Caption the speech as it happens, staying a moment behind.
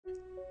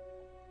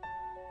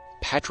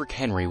Patrick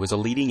Henry was a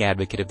leading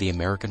advocate of the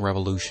American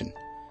Revolution.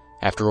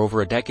 After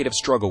over a decade of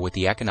struggle with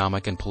the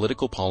economic and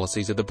political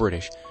policies of the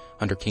British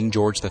under King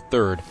George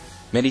III,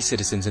 many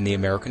citizens in the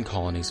American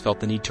colonies felt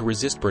the need to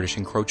resist British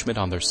encroachment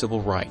on their civil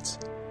rights.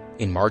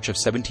 In March of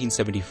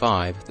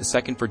 1775, the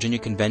Second Virginia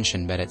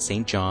Convention met at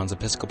St. John's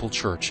Episcopal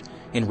Church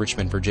in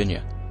Richmond,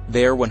 Virginia.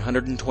 There,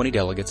 120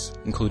 delegates,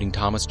 including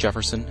Thomas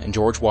Jefferson and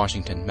George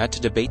Washington, met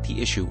to debate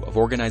the issue of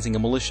organizing a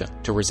militia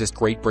to resist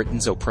Great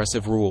Britain's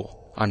oppressive rule.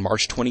 On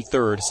March 23,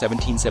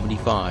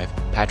 1775,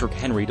 Patrick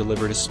Henry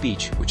delivered a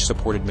speech which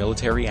supported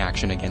military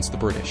action against the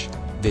British.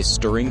 This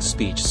stirring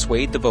speech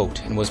swayed the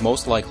vote and was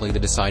most likely the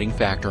deciding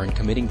factor in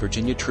committing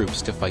Virginia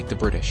troops to fight the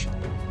British.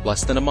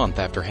 Less than a month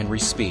after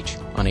Henry's speech,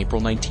 on April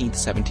 19,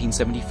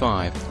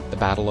 1775, the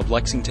Battle of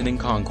Lexington and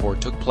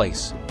Concord took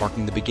place,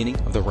 marking the beginning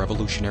of the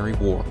Revolutionary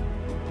War.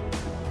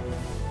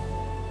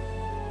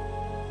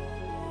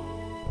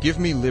 Give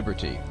me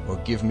liberty or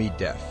give me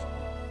death.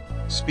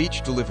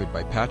 Speech delivered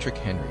by Patrick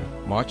Henry,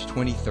 March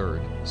 23,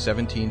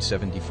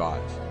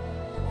 1775.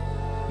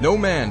 No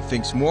man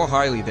thinks more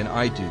highly than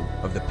I do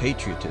of the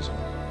patriotism,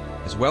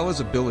 as well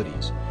as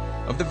abilities,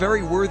 of the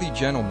very worthy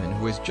gentleman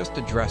who has just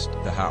addressed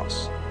the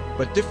House.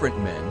 But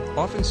different men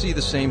often see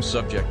the same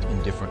subject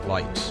in different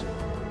lights,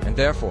 and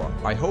therefore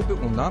I hope it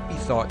will not be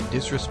thought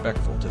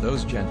disrespectful to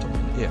those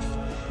gentlemen if,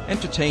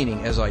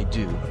 entertaining as I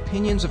do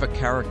opinions of a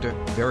character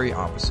very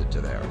opposite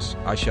to theirs,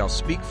 I shall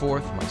speak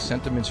forth my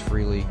sentiments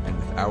freely and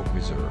without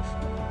reserve.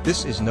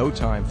 This is no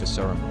time for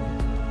ceremony.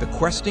 The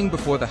questing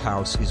before the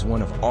House is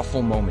one of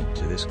awful moment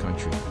to this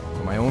country.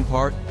 For my own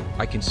part,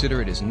 I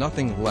consider it as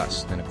nothing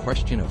less than a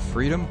question of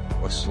freedom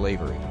or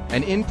slavery,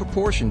 and in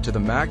proportion to the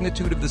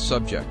magnitude of the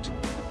subject,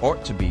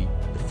 ought to be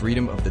the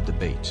freedom of the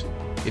debate.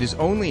 It is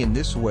only in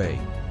this way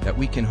that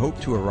we can hope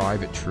to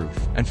arrive at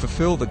truth and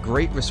fulfill the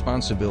great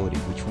responsibility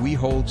which we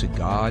hold to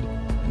God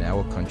and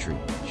our country.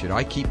 Should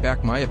I keep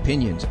back my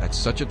opinions at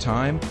such a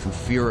time through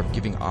fear of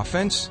giving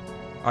offense,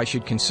 I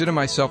should consider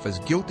myself as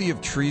guilty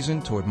of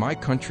treason toward my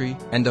country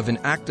and of an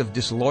act of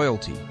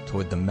disloyalty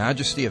toward the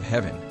majesty of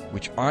heaven,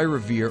 which I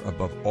revere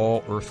above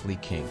all earthly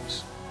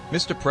kings.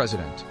 Mr.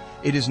 President,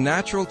 it is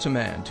natural to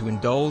man to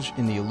indulge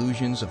in the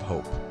illusions of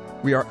hope.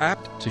 We are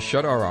apt to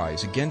shut our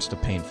eyes against a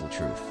painful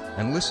truth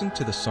and listen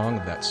to the song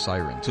of that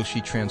siren till she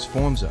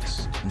transforms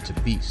us into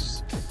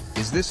beasts.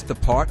 Is this the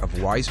part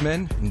of wise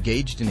men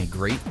engaged in a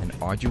great and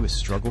arduous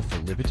struggle for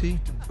liberty?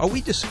 Are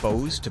we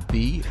disposed to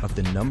be of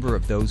the number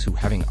of those who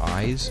having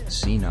eyes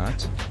see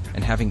not,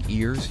 and having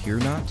ears hear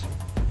not,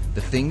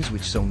 the things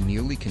which so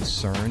nearly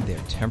concern their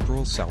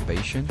temporal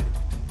salvation?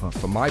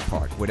 For my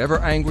part, whatever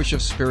anguish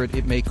of spirit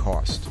it may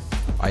cost,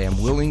 I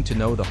am willing to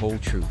know the whole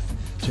truth,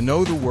 to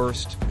know the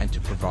worst, and to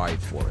provide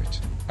for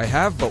it. I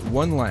have but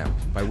one lamp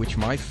by which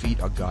my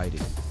feet are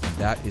guided, and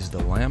that is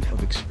the lamp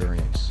of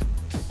experience.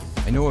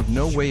 I know of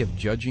no way of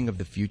judging of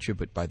the future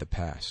but by the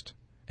past.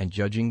 And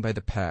judging by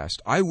the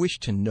past, I wish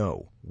to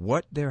know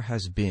what there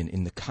has been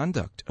in the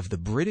conduct of the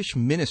British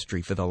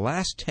ministry for the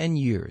last 10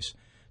 years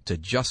to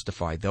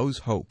justify those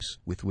hopes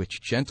with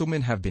which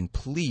gentlemen have been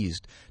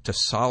pleased to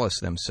solace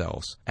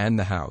themselves and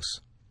the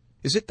House.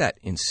 Is it that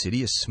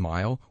insidious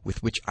smile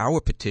with which our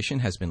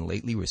petition has been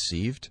lately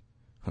received?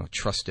 Oh,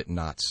 trust it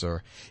not,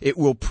 sir. It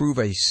will prove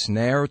a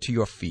snare to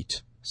your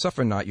feet.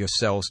 Suffer not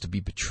yourselves to be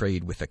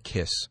betrayed with a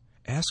kiss.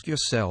 Ask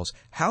yourselves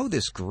how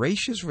this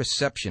gracious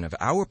reception of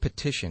our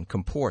petition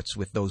comports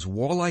with those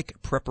warlike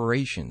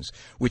preparations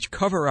which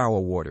cover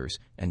our waters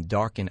and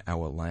darken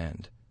our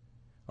land.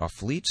 Are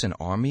fleets and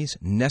armies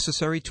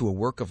necessary to a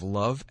work of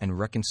love and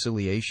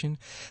reconciliation?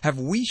 Have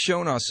we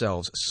shown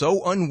ourselves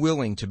so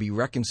unwilling to be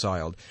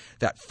reconciled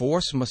that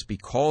force must be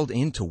called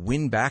in to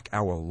win back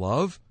our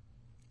love?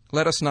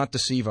 Let us not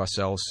deceive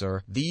ourselves,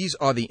 sir. These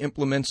are the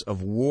implements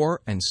of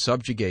war and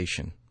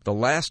subjugation, the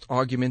last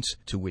arguments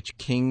to which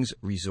kings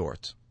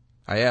resort.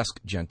 I ask,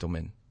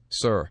 gentlemen,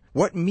 sir,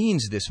 what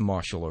means this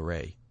martial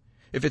array?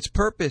 If its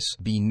purpose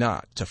be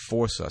not to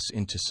force us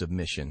into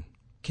submission,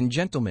 can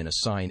gentlemen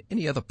assign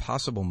any other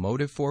possible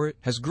motive for it?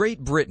 Has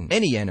Great Britain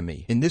any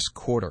enemy in this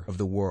quarter of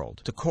the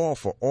world to call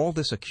for all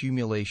this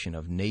accumulation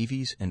of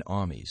navies and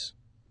armies?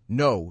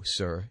 No,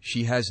 sir,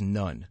 she has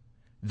none.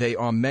 They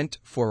are meant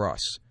for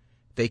us.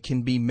 They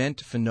can be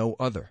meant for no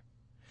other.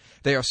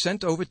 They are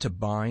sent over to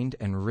bind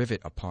and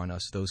rivet upon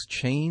us those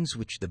chains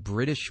which the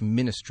British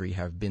ministry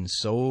have been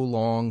so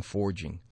long forging.